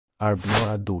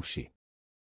Arbnora dushi.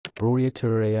 Prurje të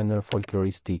reja në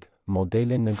folkloristik,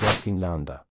 modele në gra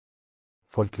Finlanda.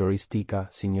 Folkloristika,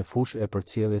 si një fushë e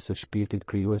përcjelljes së shpirtit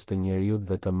krijues të njeriut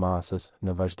dhe të masës,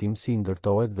 në vazhdimsi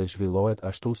ndërtohet dhe zhvillohet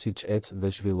ashtu siç ecë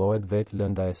dhe zhvillohet vetë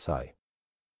lënda e saj.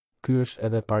 Ky është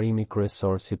edhe parimi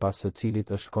kryesor sipas së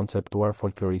cilit është konceptuar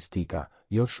folkloristika,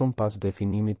 jo shumë pas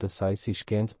definimit të saj si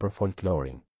shkencë për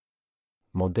folklorin.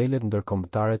 Modelet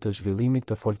ndërkombëtare të zhvillimit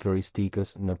të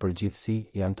folkloristikës në përgjithësi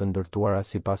janë të ndërtuara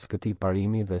sipas këtij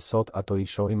parimi dhe sot ato i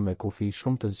shohim me kufi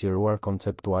shumë të zgjeruar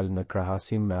konceptual në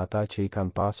krahasim me ata që i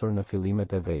kanë pasur në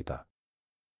fillimet e veta.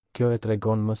 Kjo e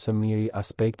tregon më së miri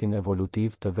aspektin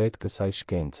evolutiv të vetë kësaj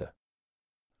shkence.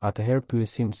 Atëherë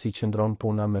pyesim si qëndron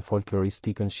puna me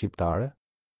folkloristikën shqiptare?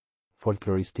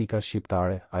 Folkloristika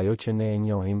shqiptare, ajo që ne e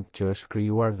njohim, që është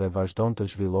krijuar dhe vazhdon të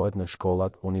zhvillohet në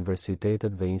shkollat,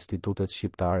 universitetet dhe institutet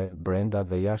shqiptare, brenda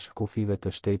dhe jashtë kufive të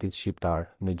shtetit shqiptar,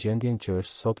 në gjendjen që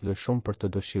është sot lë shumë për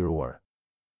të dëshiruar.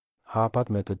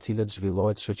 Hapat me të cilët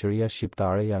zhvillohet shoqëria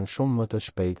shqiptare janë shumë më të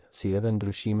shpejtë, si edhe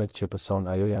ndryshimet që pëson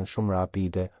ajo janë shumë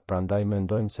rapide, prandaj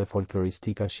mendojmë se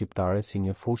folkloristika shqiptare si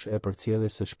një fushë e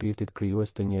përcjelljes së shpirtit krijues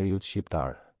të njeriut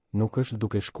shqiptar, nuk është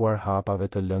duke shkuar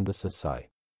hapave të lëndës së saj.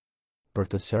 Për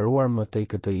të sqaruar më tej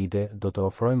këtë ide, do të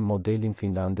ofrojmë modelin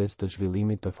finlandez të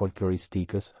zhvillimit të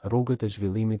folkloristikës, rrugët e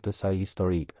zhvillimit të saj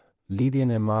historik,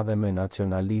 lidhjen e madhe me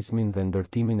nacionalizmin dhe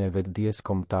ndërtimin e vetdijes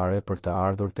kombëtare për të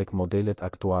ardhur tek modelet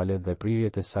aktuale dhe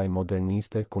prirjet e saj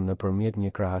moderniste ku nëpërmjet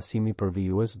një krahasimi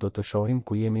përvijues do të shohim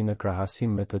ku jemi në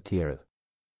krahasim me të tjerët.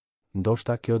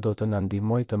 Ndoshta kjo do të na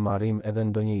ndihmojë të marrim edhe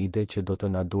ndonjë ide që do të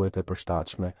na duhet e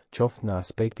përshtatshme, qoftë në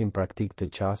aspektin praktik të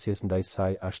qasjes ndaj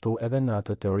saj ashtu edhe në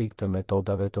atë teorik të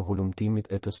metodave të hulumtimit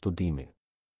e të studimit.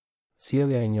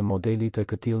 Sjellja e një modeli të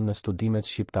këtillë në studimet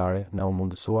shqiptare na u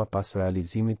mundësua pas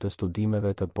realizimit të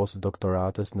studimeve të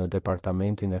postdoktoratës në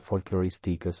departamentin e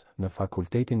folkloristikës, në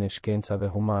Fakultetin e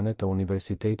Shkencave Humane të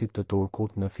Universitetit të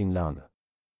Turkut në Finland.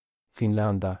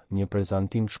 Finlanda, një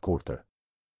prezantim shkurtër.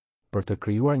 Për të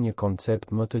krijuar një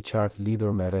koncept më të qartë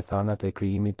lidhur me rrethanat e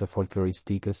krijimit të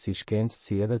folkloristikës si shkencë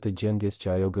si edhe të gjendjes që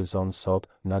ajo gëzon sot,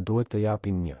 na duhet të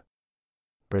japim një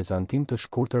prezantim të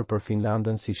shkurtër për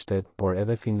Finlandën si shtet, por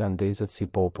edhe finlandezët si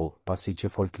popull, pasi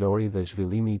që folklori dhe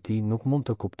zhvillimi i tij nuk mund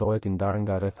të kuptohet i ndarë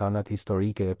nga rrethanat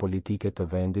historike e politike të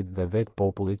vendit dhe vetë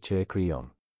popullit që e krijon.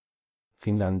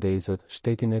 Finlandezët,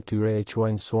 shtetin e tyre e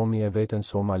quajnë Suomi e veten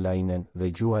Suomalainen dhe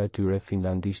gjuha e tyre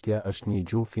finlandishtja është një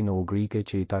gjuhë fino-ugrike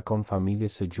që i takon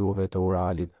familjes së gjuhëve të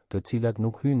Uralit, të cilat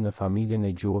nuk hyjnë në familjen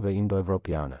e gjuhëve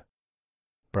indo-evropiane.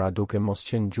 Pra duke mos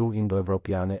qenë gjuhë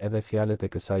indo-evropiane edhe fjalët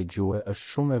e kësaj gjuhe është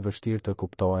shumë e vështirë të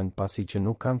kuptohen pasi që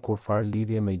nuk kanë kurfar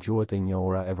lidhje me gjuhët e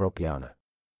njohura evropiane.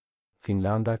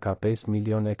 Finlanda ka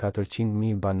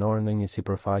 5.400.000 banorë në një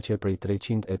sipërfaqe prej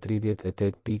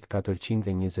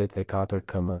 338.424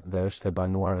 km dhe është e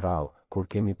banuar rrallë, kur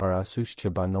kemi parasysh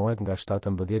që banohet nga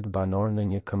 17 banorë në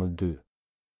një km2.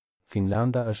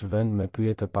 Finlanda është vend me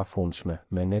pyje të pafundshme,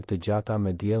 me net të gjata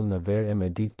me diell në verë e me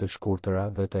ditë të shkurtëra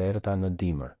dhe të errëta në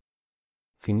dimër.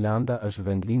 Finlanda është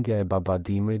vendlindja e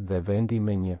babadimrit dhe vendi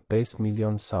me 5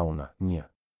 milion sauna,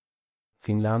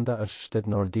 Finlanda është shtet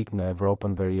nordik në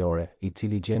Evropën Veriore, i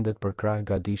cili gjendet për krah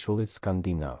gadishullit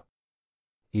skandinav.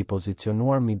 I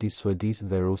pozicionuar midis Suedisë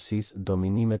dhe Rusisë,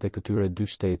 dominimet e këtyre dy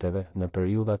shteteve në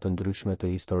periudha të ndryshme të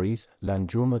historisë lanë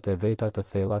gjurmët e veta të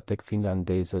thella tek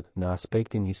finlandezët në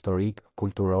aspektin historik,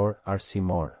 kulturor,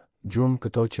 arsimor. Gjurmë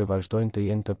këto që vazhdojnë të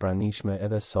jenë të pranishme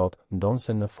edhe sot,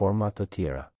 ndonse në forma të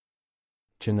tjera.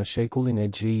 Që në shekullin e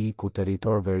gjii ku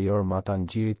territor verior matan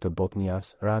gjirit të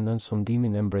Botnias ra nën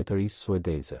sundimin e mbretërisë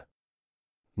suedeze.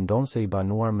 Ndonse i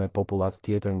banuar me popullat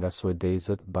tjetër nga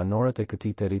suedezët, banorët e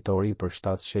këtij territori për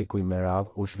 7 shekuj me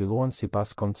radhë u zhvilluan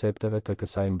sipas koncepteve të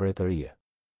kësaj mbretërie.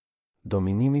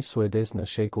 Dominimi suedez në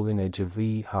shekullin e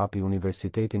gjvi hapi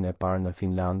universitetin e parë në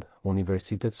Finland,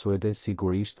 universitet suedez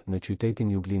sigurisht në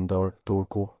qytetin juglindor,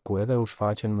 Turku, ku edhe u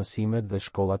shfaqen mësimet dhe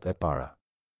shkollat e para.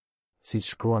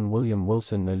 Siç shkruan William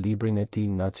Wilson në librin e tij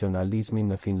Nacionalizmi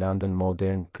në Finlandën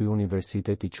modern, ky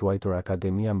universitet i quajtur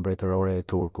Akademia Mbretërore e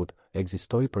Turkut,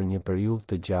 ekzistoi për një periudhë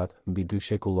të gjatë, mbi 2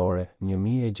 shekullore,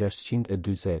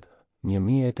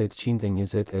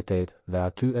 1620-1828, dhe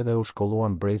aty edhe u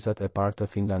shkolluan brezat e parë të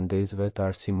finlandezëve të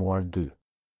arsimuar 2.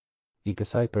 I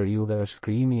kësaj periudhe është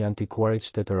krijimi i antikuarit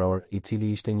shtetëror, i cili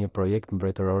ishte një projekt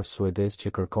mbretëror suedez që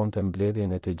kërkonte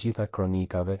mbledhjen e të gjitha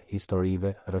kronikave,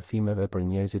 historive, rrëfimeve për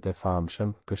njerëzit e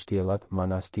famshëm, kështjellat,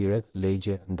 manastiret,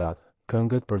 legje, ndatë,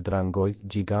 këngët për drangoj,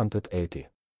 gjigantët eti.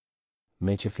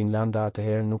 Me që Finlanda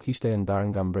atëherë nuk ishte e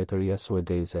ndarë nga mbretëria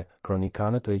suedeze,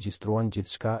 kronikanët regjistruan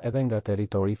gjithçka edhe nga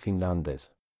territori finlandez.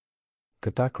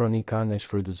 Këta kronikanë e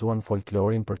shfrytëzuan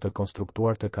folklorin për të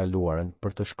konstruktuar të kaluarën,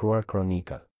 për të shkruar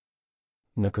kronikat.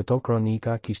 Në këto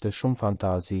kronika kishte shumë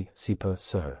fantazi, si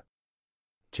p.s.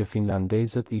 që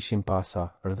finlandezët ishin pasa,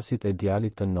 rrësit e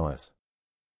djalit të Noes.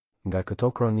 Nga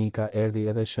këto kronika erdhi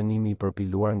edhe shënimi i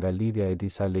përpiluar nga lidhja e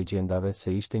disa legjendave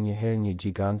se ishte njëherë një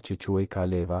gjigant që quhej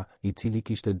Kaleva, i cili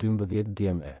kishte 12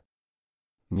 djemë.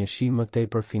 Një shi më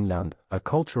tepër Finland, A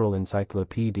Cultural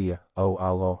Encyclopedia, O.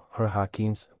 Allo, Her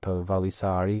Hakins, P.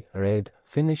 Valisari, Red,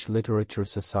 Finnish Literature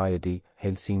Society,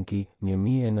 Helsinki,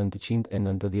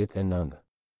 1999.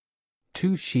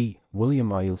 2 Shi,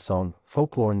 William Ailson,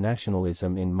 Folklore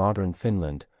Nationalism in Modern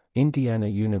Finland, Indiana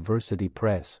University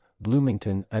Press,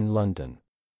 Bloomington and London.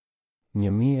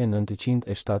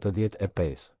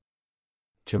 1975.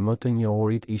 Që më të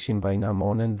njohurit ishin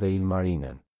Vainamonen dhe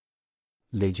Ilmarinen.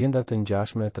 Legjendat të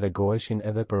ngjashme tregoheshin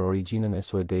edhe për origjinën e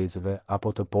suedezëve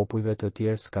apo të popujve të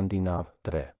tjerë skandinav.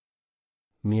 3.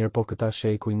 Mirë po këta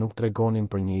shekuj nuk tregonin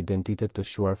për një identitet të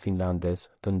shuar finlandez,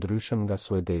 të ndryshëm nga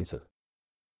suedezët.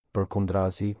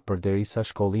 Përkundrazi, përderisa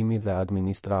shkollimi dhe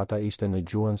administrata ishte në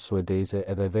gjuhën suedeze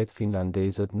edhe vetë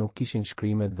finlandezët nuk kishin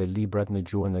shkrimet dhe librat në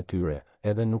gjuhën e tyre,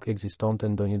 edhe nuk ekzistonte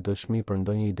ndonjë dëshmi për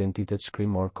ndonjë identitet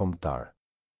shkrimor kombëtar.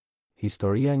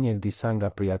 Historia njeh disa nga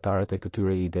prijatarët e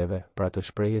këtyre ideve, pra të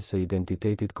shprehjes së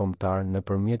identitetit kombëtar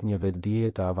nëpërmjet një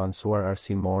vetdije të avancuar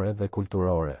arsimore dhe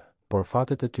kulturore, por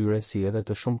fatet e tyre si edhe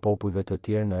të shumë popujve të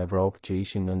tjerë në Evropë që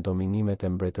ishin në dominimet e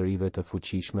mbretërive të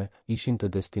fuqishme, ishin të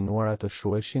destinuara të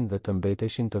shuheshin dhe të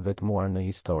mbeteshin të vetmuar në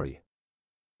histori.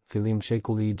 Fillim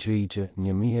shekulli i Gjyqë,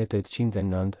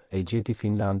 1809, e gjeti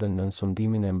Finlandën në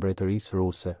sundimin e mbretërisë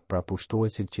ruse, pra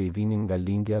pushtuesit që i vinin nga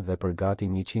lindja dhe për gati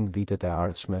 100 vitet e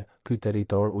ardhshme, ky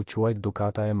territor u quajt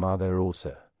Dukata e Madhe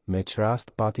Ruse, me që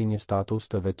rast pati një status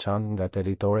të veçantë nga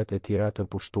territoret e tjera të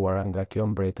pushtuara nga kjo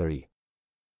mbretëri.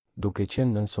 Duke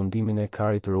qenë në sundimin e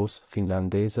karit rus,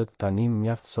 finlandezët tani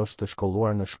mjaftësisht të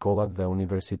shkolluar në shkollat dhe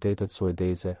universitetet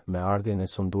suedeze, me ardhjen e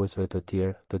sunduesve të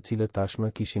tjerë, të cilët tashmë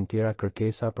kishin tjera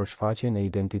kërkesa për shfaqjen e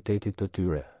identitetit të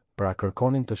tyre. Pra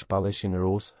kërkonin të shpalleshin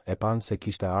rus, e panë se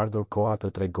kishte ardhur koha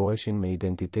të tregoheshin me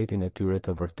identitetin e tyre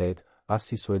të vërtet,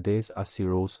 as si suedez as si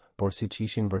rus, por siç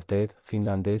ishin vërtet,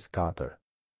 finlandez 4.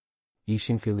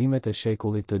 Ishin fillimet e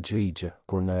shekullit të Gjyqë,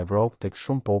 kur në Evropë tek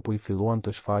shumë popuj filluan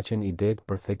të shfaqen idetë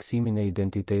për theksimin e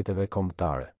identiteteve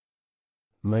kombëtare.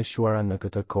 Më e shuara në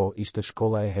këtë kohë ishte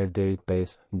shkolla e Herderit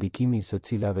 5, ndikimi i së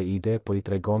cilave ide po i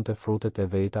tregonte frutet e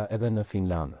veta edhe në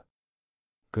Finland.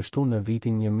 Kështu në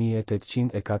vitin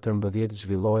 1814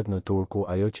 zhvillohet në Turku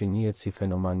ajo që njihet si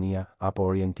fenomania, apo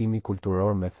orientimi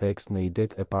kulturor me theks në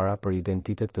idetë e para për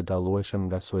identitet të dallueshëm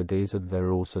nga suedezët dhe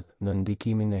rusët, në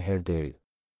ndikimin e Herderit.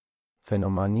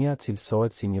 Fenomania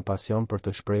cilësohet si një pasion për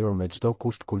të shprehur me çdo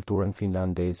kusht kulturën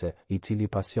finlandeze, i cili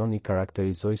pasion i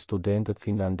karakterizoi studentët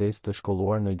finlandezë të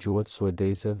shkolluar në gjuhët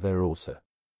suedeze dhe ruse.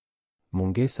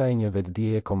 Mungesa e një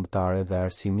vetdije kombëtare dhe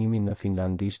arsimimi në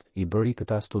finlandisht i bëri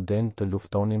këta studentë të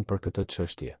luftonin për këtë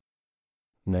çështje.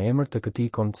 Në emër të këtij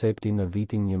koncepti në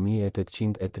vitin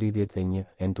 1831,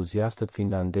 entuziastët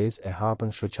finlandezë e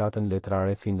hapën shoqatën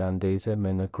letrare finlandeze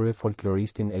me në krye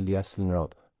folkloristin Elias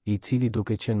Lnrot, i cili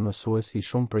duke qenë mësues i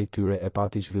shumë prej tyre e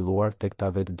pati zhvilluar tek ta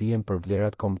vetdijen për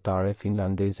vlerat kombëtare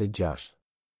finlandeze 6.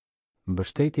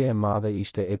 Mbështetja e madhe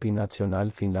ishte epi nacional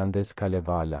finlandez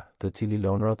Kalevala, të cili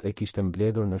Lonrot e kishte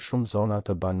mbledhur në shumë zona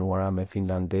të banuara me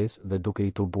finlandez dhe duke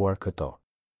i tubuar këto.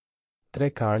 3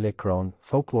 Karle Kron,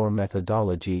 Folklore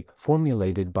Methodology,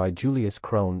 formulated by Julius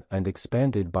Kron and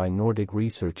expanded by Nordic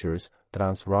researchers,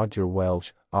 trans Roger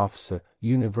Welsh, Ofse,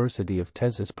 University of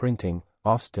Texas Printing,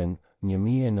 Austin,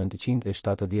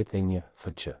 1971,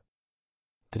 fq.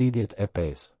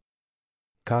 35.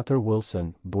 4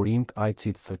 Wilson, Burimk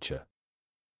Ajcit fq.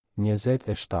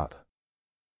 27.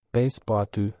 5 po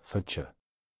aty, fq.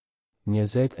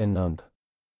 29.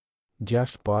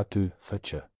 6 po aty,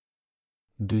 fq.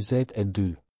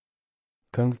 42.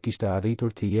 Këngë kishte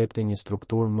arritur të jepte një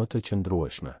strukturë më të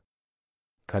qëndrueshme.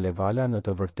 Kalevala në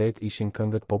të vërtet ishin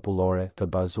këngët popullore të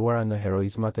bazuara në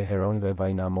heroizmat e heronjve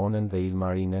Vainamonen dhe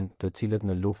Ilmarinen, të cilët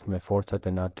në luftë me forcat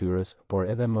e natyrës, por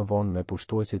edhe më vonë me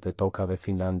pushtuesit e tokave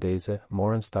finlandeze,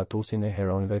 morën statusin e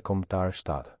heronjve kombëtar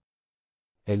 7.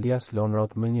 Elias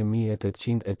Lonrot më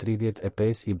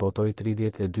 1835 i botoi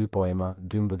 32 poema,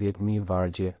 12.000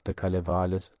 vargje të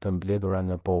Kalevalës të mbledhura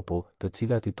në popull, të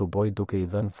cilat i tuboi duke i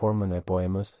dhënë formën e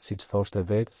poemës, siç thoshte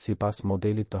vetë, sipas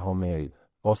modelit të Homerit,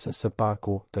 ose së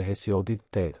paku të Hesiodit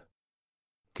 8.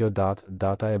 Kjo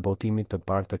data e botimit të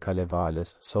parë të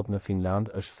Kalevalës, sot në Finland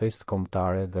është festë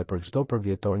kombëtare dhe për çdo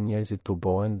përvjetor njerëzit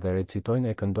tubohen dhe recitojnë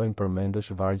e këndojnë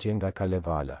përmendësh vargje nga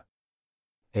Kalevala.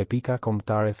 Epika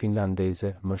kombëtare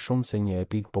finlandeze, më shumë se një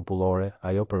epik popullore,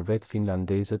 ajo për vetë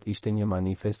finlandezët ishte një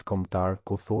manifest kombëtar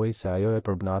ku thuaj se ajo e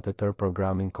përbënate tërë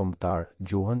programin kombëtar,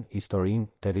 gjuhën, historinë,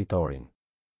 territorin.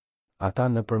 Ata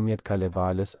nëpërmjet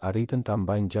kalevalës arritën ta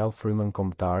mbajnë gjallë frymën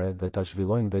kombëtare dhe ta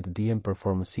zhvillojnë vetdijen për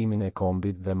formësimin e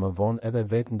kombit dhe më vonë edhe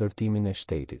vetë ndërtimin e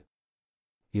shtetit.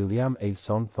 Iljam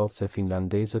Eilson thot se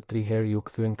finlandezët 3 herë ju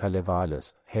kthyen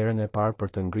kalevalës, herën e parë për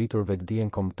të ngritur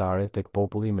vetdijen kombëtare tek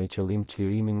populli me qëllim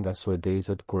çlirimin nga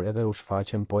suedezët kur edhe u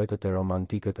shfaqen poetët e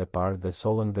romantikët e parë dhe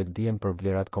sollën vetdijen për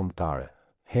vlerat kombëtare.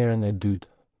 Herën e dytë,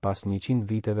 pas 100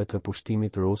 viteve të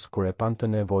pushtimit rus kur e pan të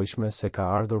nevojshme se ka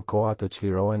ardhur koha të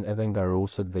çlirohen edhe nga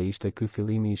rusët dhe ishte ky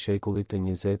fillimi i shekullit të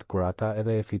 20 kur ata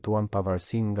edhe e fituan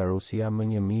pavarësinë nga Rusia më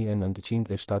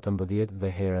 1917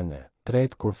 dhe herën e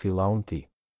tretë kur fillaun ti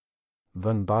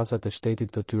vën bazat e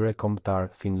shtetit të tyre kombëtar,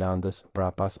 Finlandës, pra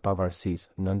pas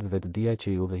pavarësisë, nënt vetdia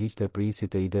që i udhëhiqte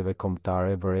prisit e ideve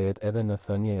kombëtare vërehet edhe në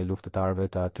thënie e luftëtarëve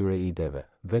të atyre ideve.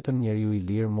 Vetëm njeriu i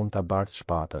lirë mund ta bartë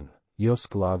shpatën, jo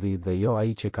sklavi dhe jo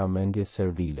ai që ka mendje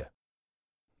servile.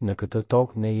 Në këtë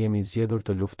tokë ne jemi zgjedhur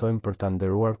të luftojmë për ta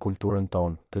nderuar kulturën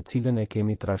tonë, të cilën e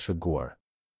kemi trashëguar.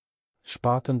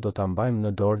 Shpatën do ta mbajmë në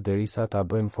dorë derisa ta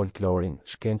bëjmë folklorin,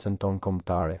 shkencën tonë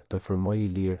kombëtare, të frymoj i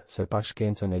lirë, se pa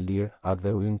shkencën e lirë, atë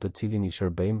dhe ujin të cilin i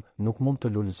shërbejmë, nuk mund të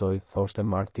lulëzoj, thoshte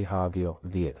Marti Havio,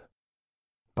 10.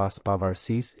 Pas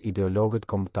pavarësisë, ideologët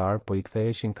kombëtar po i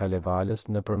ktheheshin kalevalës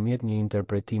nëpërmjet një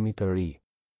interpretimi të ri.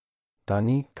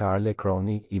 Tani, Karle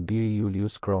Kroni, i biri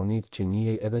Julius Kronit që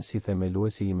njihej edhe si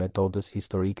themeluesi i metodës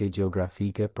historike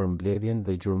gjeografike për mbledhjen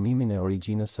dhe gjurmimin e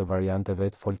origjinës së varianteve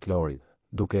të folklorit,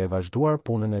 duke e vazhduar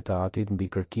punën e të atit mbi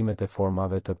kërkimet e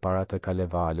formave të para të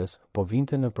kalevalës, po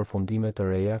vinte në përfundime të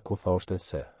reja ku thoshte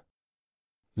se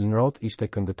Lnrot ishte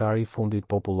këngëtari i fundit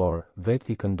popullor,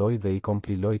 vetë i këndoi dhe i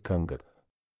kompliloi këngët.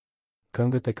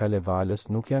 Këngët e kalevalës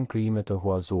nuk janë krijime të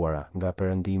huazuara nga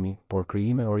perëndimi, por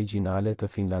krijime origjinale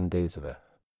të finlandezëve.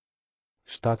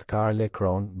 7 Karle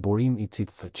Kron, burim i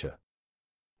cit fq.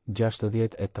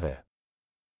 63.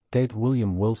 8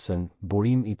 William Wilson,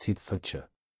 burim i cit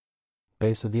fq.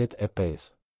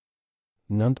 55.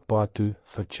 9 po aty,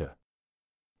 fq.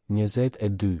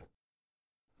 22.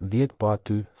 10 po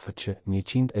aty, fq.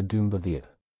 112.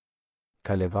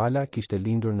 Kalevala kishte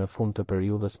lindur në fund të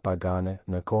periudhës pagane,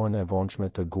 në kohën e vonshme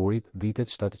të Gurit,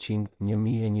 vitet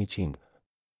 700-1100.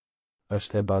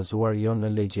 Është e bazuar jo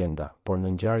në legjenda, por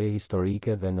në ngjarje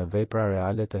historike dhe në vepra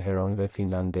reale të heronjve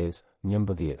finlandez.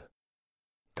 11.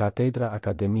 Katedra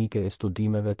Akademike e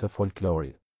Studimeve të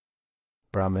Folklorit.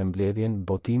 Pra me mbledhjen,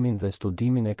 botimin dhe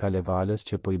studimin e kalevalës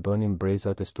që po i bënin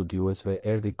brezat e studiuesve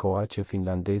erdhi koha që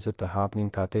finlandezët të hapnin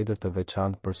katedër të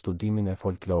veçantë për studimin e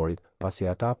folklorit, pasi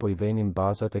ata po i venin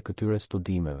bazat e këtyre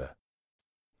studimeve.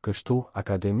 Kështu,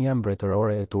 Akademia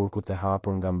Mbretërore e Turkut e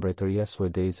hapur nga Mbretëria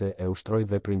Suedeze e ushtroi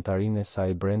veprimtarinë e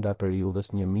saj brenda periudhës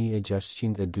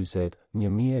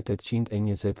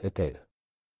 1620-1828.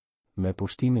 Me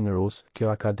pushtimin rus, kjo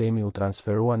akademi u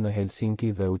transferua në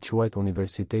Helsinki dhe u quajt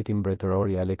Universiteti Mbretëror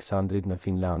i Aleksandrit në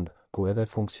Finland, ku edhe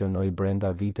funksionoi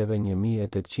brenda viteve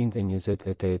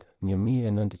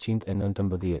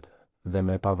 1828-1919, dhe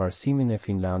me pavarësimin e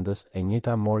Finlandës, e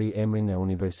njëjta mori emrin e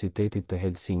Universitetit të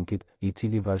Helsinkit, i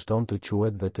cili vazhdon të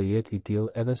quhet dhe të jetë i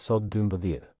tillë edhe sot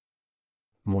 12.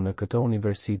 Në këtë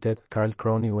universitet, Karl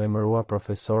Kroni u emërua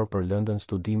profesor për lëndën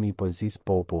studimi i poezisë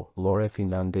popullore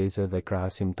finlandeze dhe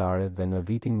krahasimtare dhe në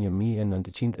vitin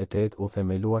 1908 u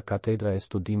themelua katedra e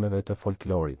studimeve të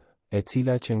folklorit, e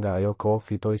cila që nga ajo kohë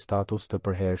fitoi status të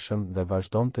përhershëm dhe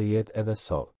vazhdon të jetë edhe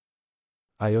sot.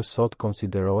 Ajo sot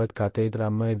konsiderohet katedra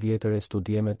më e vjetër e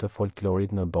studimeve të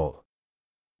folklorit në botë.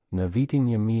 Në vitin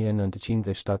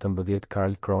 1917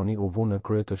 Karl Kroni u vu në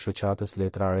krye të shoqatës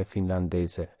letrare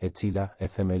finlandeze, e cila, e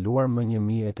themeluar më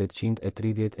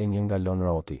 1831 nga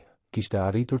Lonroti, kishte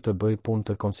arritur të bëjë punë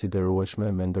të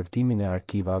konsiderueshme me ndërtimin e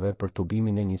arkivave për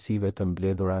tubimin e njësive të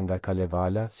mbledhura nga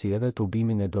Kalevala, si edhe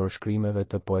tubimin e dorëshkrimeve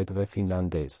të poetëve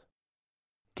finlandez.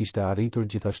 Kishte arritur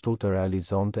gjithashtu të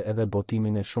realizonte edhe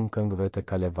botimin e shumë këngëve të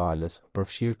Kalevalës,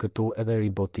 përfshirë këtu edhe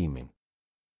ribotimin.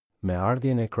 Me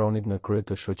ardhjen e Kronit në krye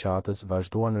të shoqatës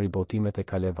vazhduan ribotimet e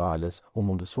Kalevalës, u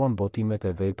mundësuan botimet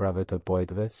e veprave të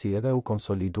poetëve, si edhe u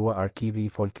konsolidua arkivi i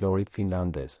folklorit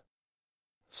finlandez.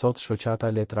 Sot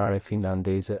shoqata letrare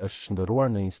finlandeze është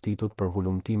shndërruar në Institut për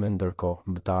Hulumtime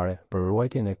Ndërkombëtare, për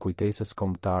ruajtjen e kujtesës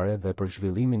kombëtare dhe për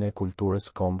zhvillimin e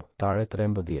kulturës kombëtare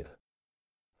 13.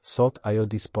 Sot ajo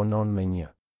disponon me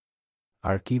një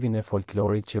arkivin e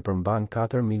folklorit që përmban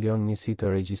 4 milion njësi të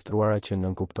regjistruara që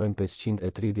nënkuptojnë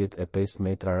 535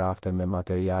 metra rafte me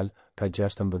material, ka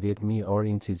 16.000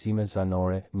 orë incizime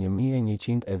zanore,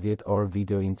 1110 orë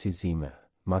video incizime,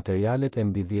 materialet e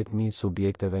mbi 10.000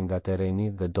 subjekteve nga terreni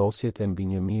dhe dosjet e mbi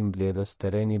 1.000 mbledhës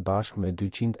terreni bashkë me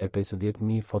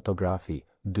 250.000 fotografi.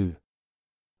 2.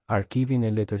 Arkivin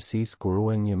e letërsisë ku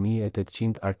ruhen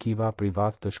 1.800 arkiva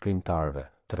privat të shkrimtarëve.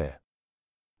 3.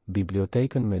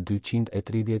 Bibliotekën me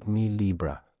 230.000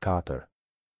 libra. 4.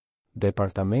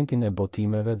 Departamentin e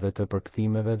botimeve dhe të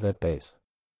përkthimeve dhe 5.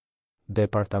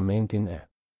 Departamentin e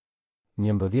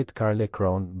 11 Karle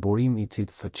Kron, burim i cit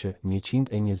FQ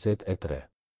 123.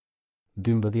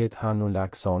 12 Hanu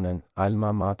Laksonen,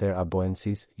 Alma Mater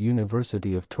Aboensis,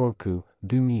 University of Turku,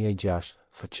 2006,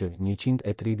 FQ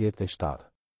 137.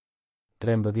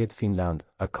 13 Finland,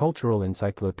 A Cultural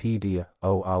Encyclopedia,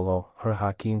 O. Allo,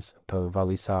 Herhakins, P.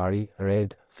 Valisari,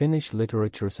 Red, Finnish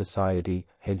Literature Society,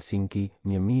 Helsinki,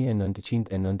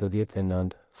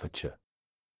 1999, FQ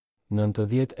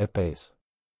 95.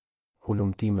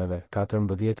 Hulumtimeve,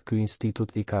 14 Ky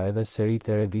institut I ka edhe seri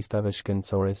të revistave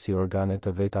shkencore si organe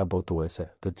të veta botuese,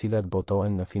 të cilat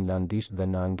botohen në finlandisht dhe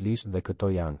në anglisht dhe këto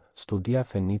janë: Studia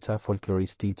Fenica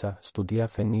Folkloristica, Studia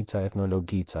Fenica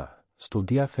Ethnologica,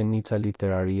 Studia Fenica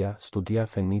Literaria, Studia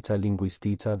Fenica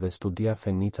Linguistica dhe Studia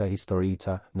Fenica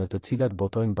Historica, në të cilat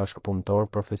botojnë bashkëpunëtor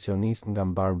profesionist nga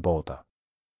mbar bota.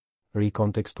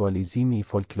 Rikontekstualizimi I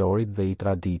folklorit dhe I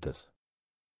traditës.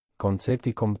 Koncepti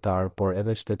kombëtar por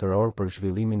edhe shtetëror për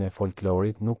zhvillimin e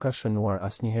folklorit nuk ka shënuar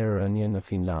asnjëherë rënje në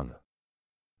Finland.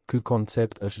 Ky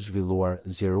koncept është zhvilluar,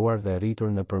 zgjeruar dhe rritur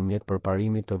nëpërmjet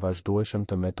përparimit të vazhdueshëm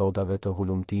të metodave të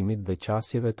hulumtimit dhe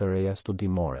qasjeve të reja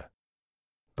studimore.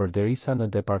 Përderisa në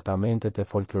departamentet e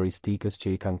folkloristikës që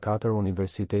I kanë 4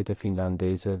 universitete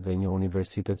finlandeze dhe 1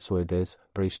 universitet suedez,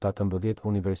 prej 17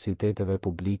 universiteteve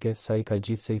publike sa I ka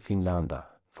gjithsej Finlanda.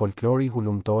 Folklori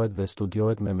hulumtohet dhe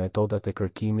studiohet me metodat e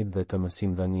kërkimit dhe të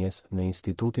mësimdhënies. Në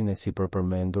institutin e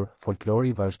sipërpërmendur,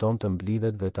 folklori vazhdon të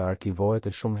mblidhet dhe të arkivohet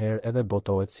e shumë herë edhe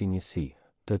botohet si njësi,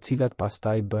 të cilat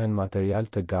pastaj bëhen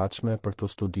material të gatshme për të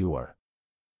studiuar.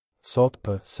 Sot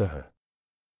PSH.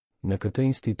 Në këtë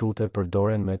institute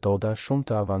përdoren metoda shumë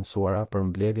të avancuara për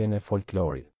mbledhjen e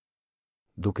folklorit.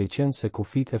 Duke qenë se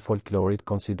kufit e folklorit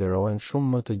konsiderohen shumë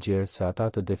më të gjerë se ata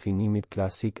të definimit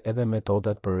klasik, edhe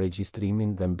metodat për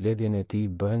regjistrimin dhe mbledhjen e tij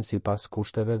bëhen sipas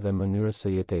kushteve dhe mënyrës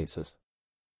së jetesës.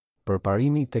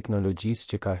 Përparimi I teknologjisë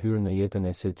që ka hyrë në jetën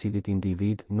e secilit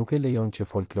individ nuk e lejon që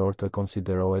folklor të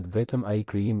konsiderohet vetëm ai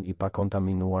krijim I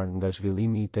pakontaminuar nga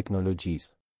zhvillimi I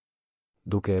teknologjisë.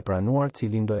 Duke e pranuar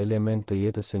cilindo element të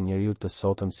jetës së njeriut të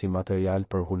sotëm si material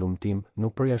për hulumtim,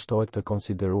 nuk përjashtohet të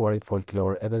konsideruarit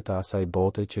folklor edhe të asaj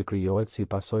bote që krijohet si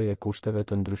pasojë e kushteve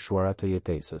të ndryshuara të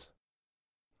jetesës.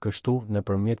 Kështu,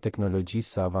 nëpërmjet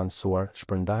teknologjisë së avancuar,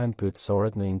 shpërndahen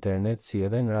pyetësorët në internet si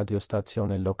edhe në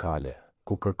radiostacione lokale,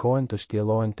 ku kërkohen të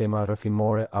shtjellohen tema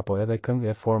rrëfimore apo edhe këngë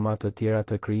e forma të tjera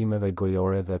të krijimeve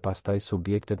gojore dhe pastaj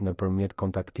subjektet nëpërmjet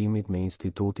kontaktimit me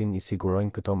institutin I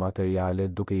sigurojnë këto materiale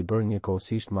duke I bërë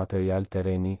njëkohësisht material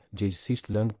terreni,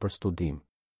 gjithsesi lëndë për studim.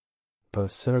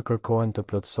 PSR kërkohen të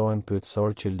plotësohen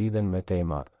pyetësorë që lidhen me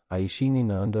temat. A I shihni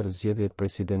në ëndër zgjedhjet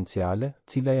presidenciale,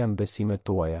 cila janë besimet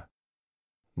tuaja?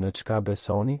 Në çka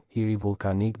besoni? Hiri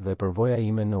vulkanik dhe përvoja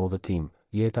ime në udhëtim,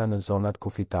 jeta në zonat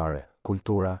kufitare,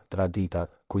 kultura,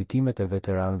 traditat, kujtimet e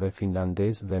veteranëve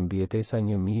finlandez dhe mbijetesa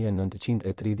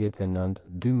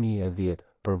 1939-2010,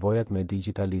 përvojat me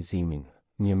digitalizimin,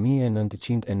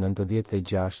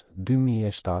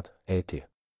 1996-2007, eti.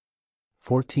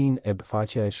 14 eb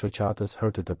faqja e shoqatës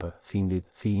http Finlit,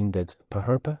 Fiindec,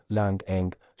 PHP, Lang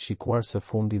Eng, shikuar së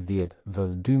fundi 10, v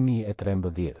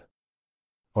 2013.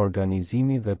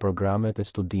 Organizimi dhe programet e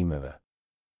studimeve.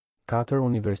 4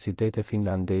 universitete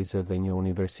finlandeze dhe 1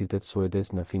 universitet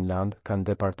suedez në Finland kanë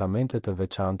departamente të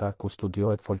veçanta ku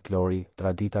studiohet folklori,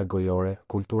 tradita gojore,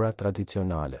 kultura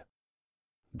tradicionale.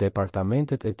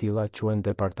 Departamentet e tilla quhen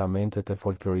departamentet e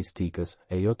folkloristikës,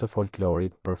 e jo të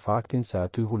folklorit, për faktin se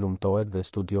aty hulumtohet dhe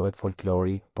studiohet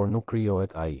folklori, por nuk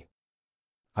krijohet ai.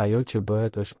 Ajo që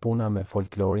bëhet është puna me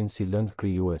folklorin si lëndë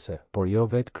krijuese, por jo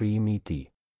vetë krijimi I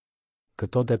tij.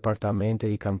 Këto departamente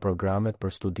I kanë programet për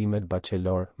studimet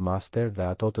bachelor, master dhe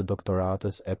ato të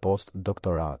doktoratës e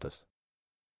post-doktoratës.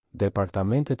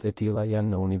 Departamentet e tilla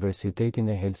janë në Universitetin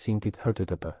e Helsinkit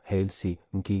http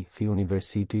Helsinki Fi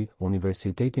University,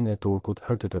 Universitetin e Turkut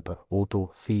http UTU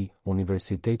Fi,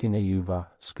 Universitetin e Juva,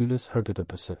 Skyllës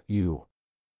https ju.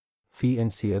 Fi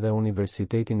edhe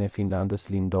Universitetin e Finlandës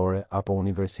Lindore apo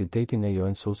Universitetin e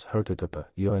Joensus http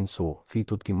Joensu, Fi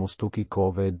Tutkimustuki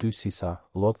Kove 2 Sisa,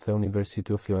 Lothe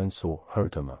University of Joensu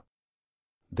http.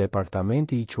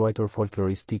 Departamenti I quajtur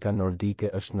folkloristika nordike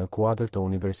është në kuadër të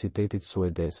Universitetit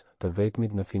Suedez, të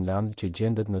vetmit në Finland që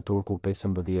gjendet në Turku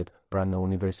 15, pra në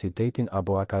Universitetin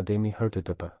abo Akademi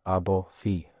http abo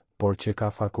Fi, por që ka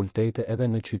fakultete edhe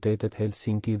në qytetet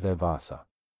Helsinki dhe Vasa.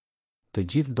 Të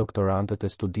gjithë doktorantët e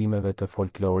studimeve të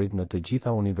folklorit në të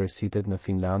gjitha universitetet në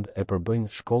Finland e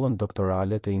përbëjnë shkollën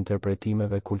doktorale të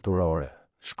interpretimeve kulturore.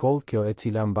 Shkollë kjo e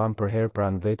cila mban përherë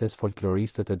pranë vetes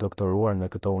folkloristët e doktoruar në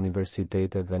këto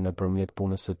universitete dhe nëpërmjet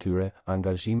punës së tyre,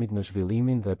 angazhimit në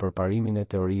zhvillimin dhe përparimin e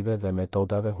teorive dhe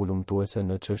metodave hulumtuese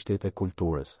në çështjet e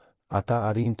kulturës. Ata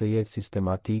arrin të jetë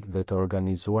sistematik dhe të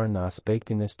organizuar në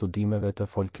aspektin e studimeve të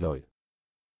folklorit.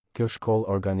 Kjo shkollë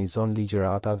organizon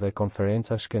ligjërata dhe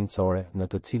konferenca shkencore në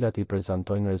të cilat i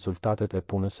prezantojnë rezultatet e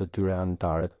punës së tyre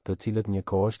anëtarët, të cilët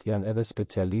njëkohësht janë edhe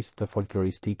specialistë të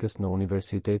folkloristikës në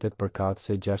universitetet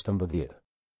përkatëse 16.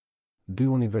 Dy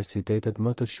universitetet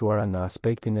më të shuara në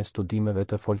aspektin e studimeve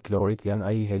të folklorit janë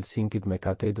ai i Helsinkit me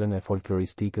katedrën e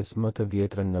folkloristikës më të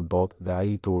vjetër në botë dhe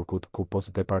ai i Turkut, ku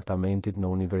post departamentit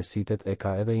në universitet e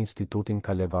ka edhe Institutin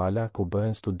Kalevala ku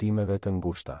bëhen studimeve të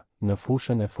ngushta në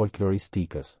fushën e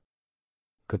folkloristikës.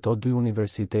 Këto dy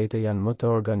universitete janë më të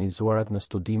organizuarat në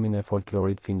studimin e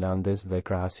folklorit finlandez dhe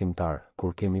krahasimtar,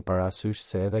 kur kemi parasysh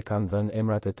se edhe kanë dhënë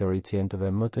emrat e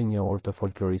teoricientëve më të njohur të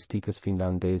folkloristikës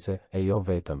finlandeze, e jo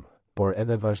vetëm, por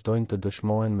edhe vazhdojnë të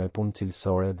dëshmohen me punë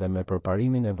cilësore dhe me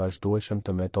përparimin e vazhdueshëm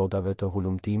të metodave të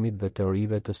hulumtimit dhe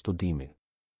teorive të studimit.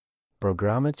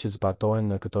 Programet që zbatohen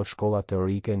në këto shkolla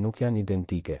teorike nuk janë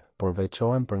identike, por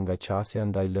veçohen për ngaqasja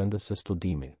ndaj lëndës së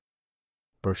studimit.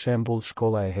 Për shembull,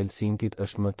 shkolla e Helsinkit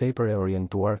është më tepër e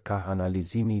orientuar ka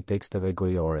analizimi i teksteve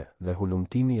gojore dhe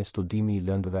hulumtimi e studimi i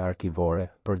lëndëve arkivore,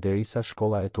 përderisa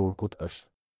shkolla e Turkut është.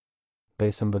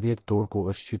 15 Turku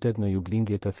është qytet në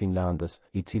juglindje të Finlandës,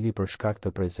 i cili për shkak të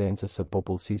prezencës së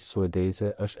popullsisë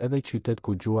suedeze është edhe qytet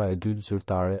ku gjuha e dytë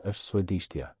zyrtare është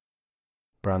suedishtja.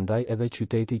 Prandaj edhe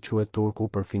qyteti quhet Turku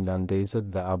për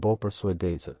finlandezët dhe Abo për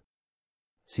suedezët.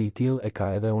 Si i tillë e ka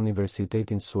edhe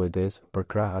universitetin suedez për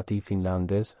krah atij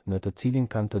finlandez, në të cilin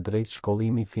kanë të drejtë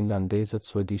shkollimi finlandezët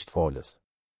suedishtfolës.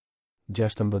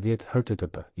 16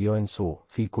 HTTP, JONSU,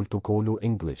 fi kulturkolu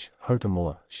English,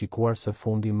 hërtëmulla, shikuar së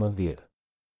fundi më 10.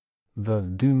 V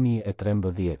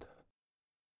 2013.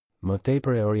 Më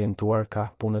tepër e orientuar ka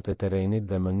punët e terrenit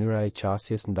dhe mënyra e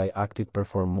qasjes ndaj aktit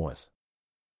performues.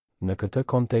 Në këtë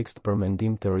kontekst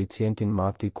përmendim teoricientin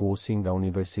Matti Kuusi nga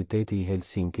Universiteti i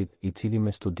Helsinkit, i cili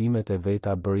me studimet e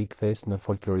veta bëri kthes në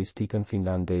folkloristikën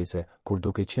finlandeze, kur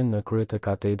duke qenë në krye të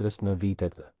katedrës në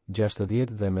vitet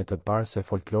 60 dhe me të parë se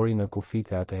folklori në kufit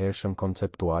e atëhershëm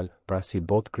konceptual, pra si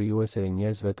botë krijuese e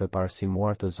njerëzve të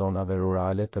parsimuar të zonave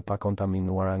rurale të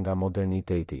pakontaminuara nga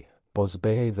moderniteti. Po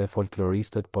zbehej dhe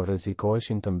folkloristët po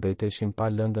rrezikoheshin të mbeteshin pa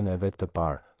lëndën e vet të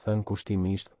parë, thënë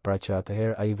kushtimisht, pra që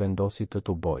atëherë ai vendosi të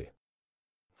tuboj.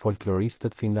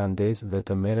 Folkloristët finlandezë dhe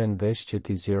të merren vesh që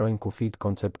t'i zgjerojnë kufit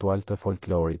konceptual të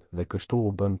folklorit dhe kështu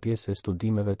u bën pjesë e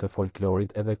studimeve të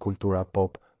folklorit edhe kultura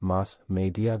pop, mas,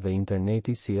 media dhe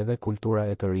interneti si edhe kultura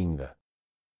e të rinjve.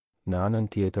 Në anën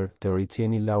tjetër,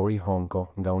 teoricieni Lauri Honko,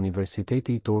 nga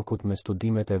Universiteti i Turkut me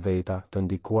studimet e veta, të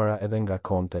ndikuara edhe nga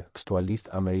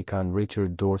kontekstualist amerikan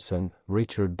Richard Dawson,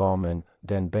 Richard Bauman,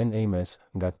 Dan Ben Ames,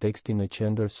 nga teksti në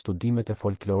qendër studimet e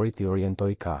folklorit i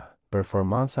orientoi ka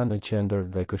performansa në qendër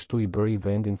dhe kështu i bëri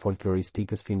vendin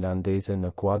folkloristikës finlandeze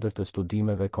në kuadër të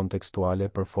studimeve kontekstuale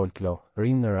për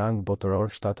folklorin në rang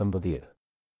botëror 17.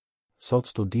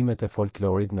 Sot studimet e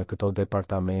folklorit në këto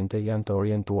departamente janë të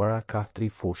orientuara ka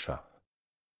 3 fusha.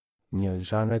 1.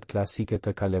 Zhanret klasike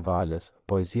të Kalevalës,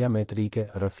 poezia metrike,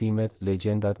 rrëfimet,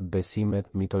 legjendat, besimet,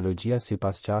 mitologjia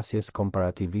sipas qasjes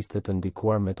komparativiste të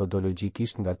ndikuar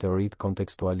metodologjikisht nga teoritë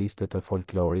kontekstualiste të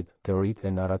folklorit, teoritë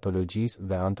e narratologjisë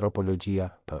dhe antropologjia,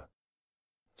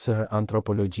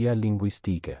 antropologjia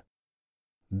lingvistike.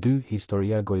 2.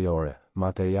 Historia gojore,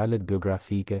 materialet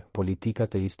biografike,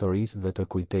 politikat e historisë dhe të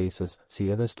kujtesës,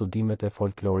 si edhe studimet e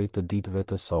folklorit të ditëve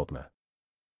të sotme.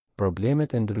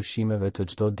 Problemet e ndryshimeve të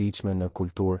çdodiçme në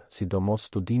kulturë, sidomos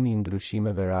studimi i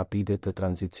ndryshimeve rapide të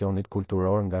tranzicionit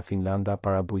kulturor nga Finlanda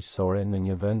parabujqësore në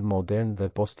një vend modern dhe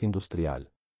postindustrial.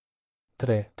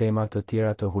 3. Tema të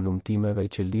tjera të hulumtimeve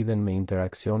që lidhen me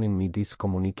interaksionin midis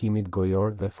komunikimit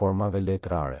gojor dhe formave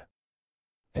letrare.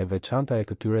 E veçanta e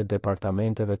këtyre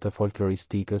departamenteve të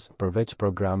folkloristikës, përveç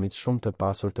programit shumë të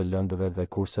pasur të lëndëve dhe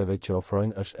kurseve që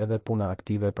ofrojnë, është edhe puna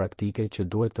aktive praktike që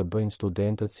duhet të bëjnë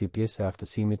studentët si pjesë e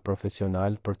aftësimit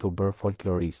profesional për të bërë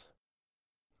folkloristë.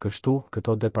 Kështu,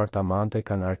 këto departamente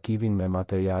kanë arkivin me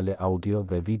materiale audio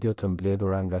dhe video të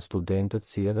mbledhura nga studentët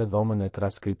si edhe dhomën e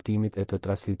transkriptimit e të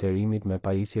transliterimit me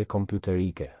pajisje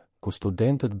kompjuterike, ku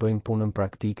studentët bëjnë punën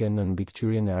praktike në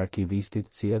mbikëqyrjen e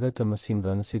arkivistit si edhe të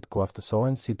mësimdhënësit ku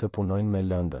aftësohen si të punojnë me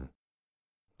lëndën.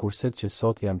 Kurset që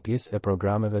sot janë pjesë e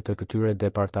programeve të këtyre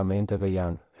departamenteve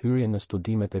janë hyrje në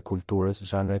studimet e kulturës,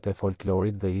 zhanret e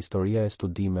folklorit dhe historia e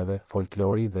studimeve,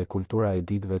 folklori dhe kultura e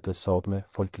ditëve të sotme,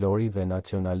 folklori dhe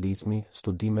nacionalizmi,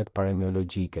 studimet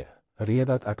paremiologjike.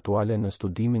 Rrjedhat aktuale në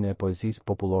studimin e poezisë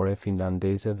popullore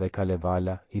finlandeze dhe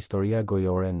Kalevala, historia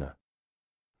gojore në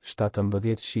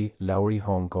 17 shi, Lauri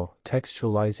Honko,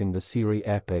 Textualizing the Series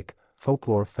Epic,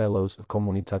 Folklore Fellows,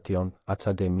 Komunitation,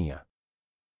 Academia.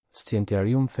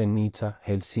 Scientiarium Fenica,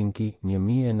 Helsinki,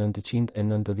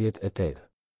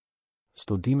 1998.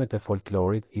 Studimet e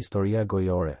folklorit, historia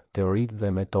gojore, teoritë dhe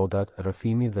metodat,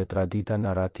 rrëfimi dhe tradita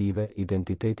narrative,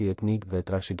 identiteti etnik dhe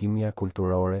trashëgimia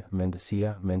kulturore,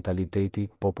 mendësia, mentaliteti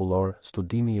popullor,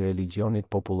 studimi I religionit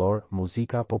popullor,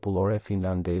 muzika popullore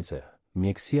finlandeze,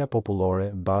 mjekësia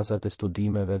popullore, bazat e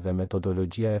studimeve dhe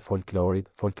metodologjia e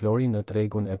folklorit, folklori në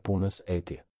tregun e punës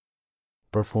eti.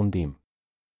 Përfundim.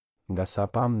 Nga sa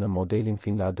pam në modelin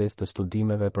finlandez të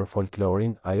studimeve për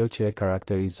folklorin, ajo që e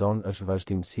karakterizon është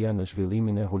vazhdimësia në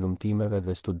zhvillimin e hulumtimeve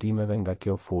dhe studimeve nga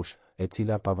kjo fushë, e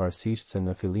cila pavarësisht se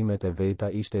në fillimet e veta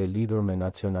ishte e lidhur me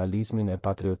nacionalizmin e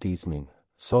patriotizmin,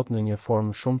 sot në një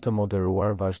formë shumë të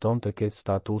moderuar vazhdon të ketë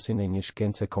statusin e një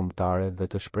shkence kombëtare dhe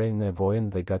të shprehë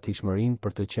nevojën dhe gatishmërinë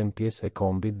për të qenë pjesë e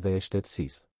kombit dhe e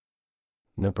shtetësisë.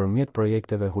 Nëpërmjet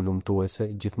projekteve hulumtuese,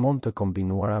 gjithmonë të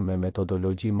kombinuara me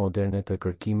metodologji moderne të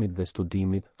kërkimit dhe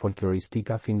studimit,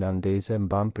 folkloristika finlandeze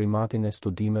mban primatin e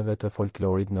studimeve të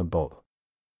folklorit në botë.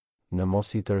 Në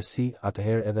mos I tërësi,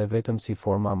 atëherë edhe vetëm si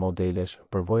forma modelesh,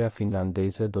 përvoja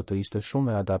finlandeze do të ishte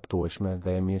shumë e adaptueshme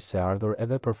dhe e mirëseardhur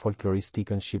edhe për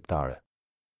folkloristikën shqiptare.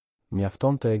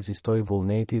 Mjafton të ekzistojë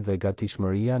vullneti dhe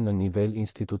gatishmëria në nivel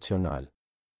institucional.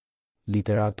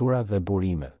 Literatura dhe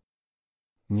burimet.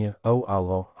 1. O.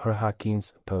 Allo,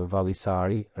 Herhakins, P.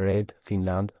 Valisari, Red,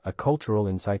 Finland, A Cultural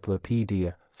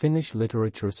Encyclopedia, Finnish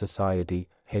Literature Society,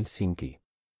 Helsinki.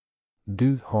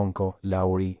 2. Honko,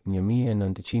 Lauri,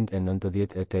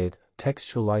 1998,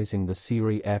 Textualizing the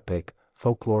Series Epic,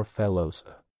 Folklore Fellows.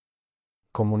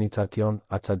 Komunitation,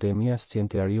 Academia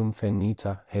Scientiarium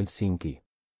Fenica, Helsinki.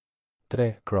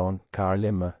 3. Kron, Karle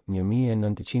M.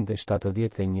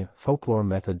 1971, Folklore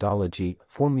Methodology,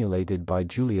 formulated by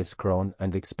Julius Kron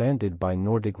and expanded by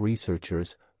Nordic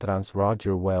researchers, Trans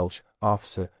Roger Welsh,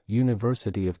 Ofse,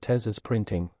 University of Texas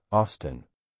Printing, Austin.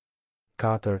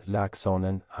 4.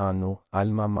 Laksonen, Hanu,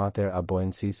 Alma Mater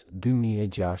Aboensis,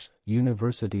 2006,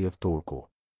 University of Turku.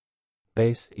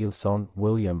 5. Ilson,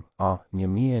 William, A.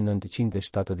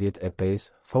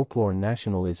 1975, Folklore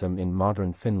Nationalism in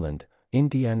Modern Finland,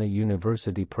 Indiana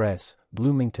University Press,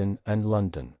 Bloomington and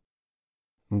London.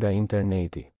 Nga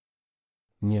interneti.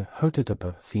 1.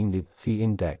 HTTP, Finlid, Fi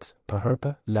Index,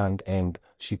 PHP, Lang Eng,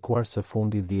 shikuar së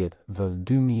fundi 10, v.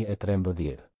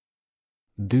 2013.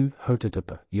 2.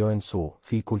 HTTP, Joensu,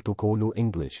 Fi Kultukolu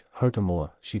English,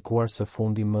 Hërtëmua, shikuar së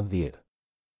fundi më 10.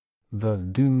 v.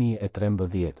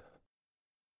 2013.